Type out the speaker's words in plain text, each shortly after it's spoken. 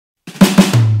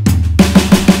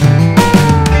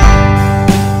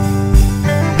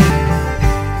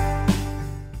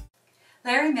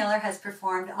Miller has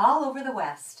performed all over the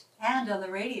West and on the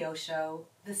radio show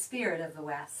The Spirit of the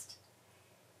West.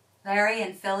 Larry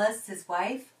and Phyllis, his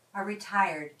wife, are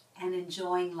retired and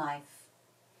enjoying life.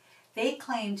 They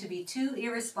claim to be too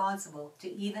irresponsible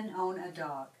to even own a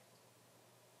dog.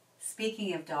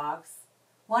 Speaking of dogs,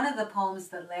 one of the poems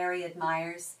that Larry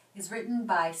admires is written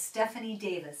by Stephanie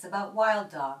Davis about wild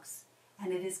dogs,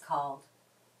 and it is called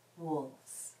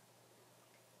Wolves.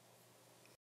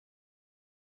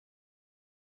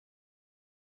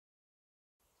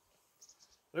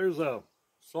 There's a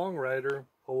songwriter,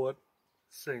 poet,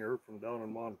 singer from down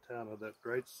in Montana that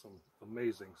writes some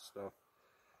amazing stuff.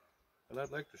 And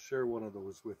I'd like to share one of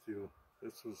those with you.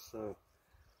 This is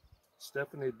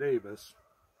Stephanie Davis.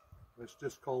 It's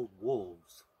just called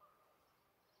Wolves.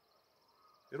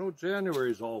 You know,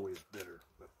 January's always bitter,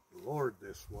 but Lord,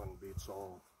 this one beats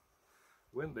all.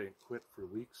 Wind ain't quit for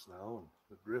weeks now, and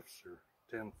the drifts are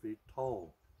 10 feet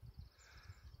tall.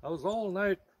 I was all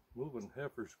night moving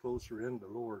heifers closer into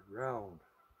lower ground.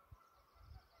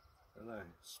 And I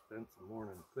spent the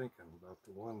morning thinking about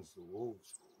the ones the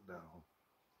wolves pulled down.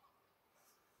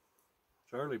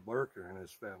 Charlie Barker and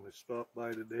his family stopped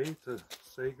by today to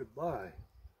say goodbye.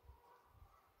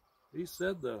 He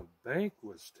said the bank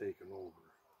was taken over.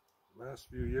 The last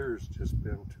few years just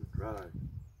been too dry.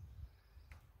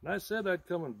 And I said I'd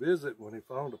come and visit when he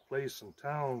found a place in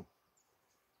town.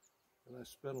 And I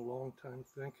spent a long time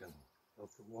thinking of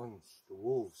the ones the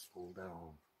wolves pulled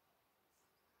down.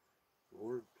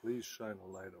 Lord, please shine a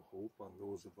light of hope on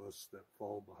those of us that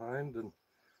fall behind, and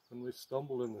when we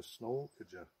stumble in the snow, could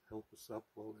you help us up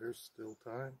while there's still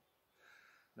time?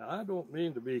 Now, I don't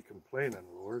mean to be complaining,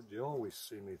 Lord. You always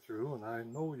see me through, and I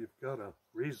know you've got a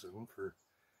reason for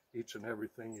each and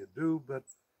everything you do, but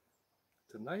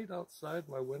tonight outside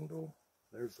my window,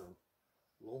 there's a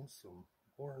lonesome,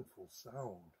 mournful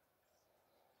sound.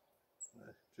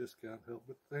 I just can't help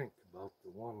but think about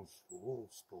the ones the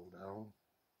wolves pull down.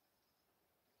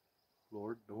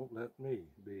 Lord, don't let me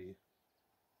be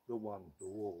the one the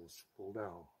wolves pull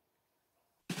down.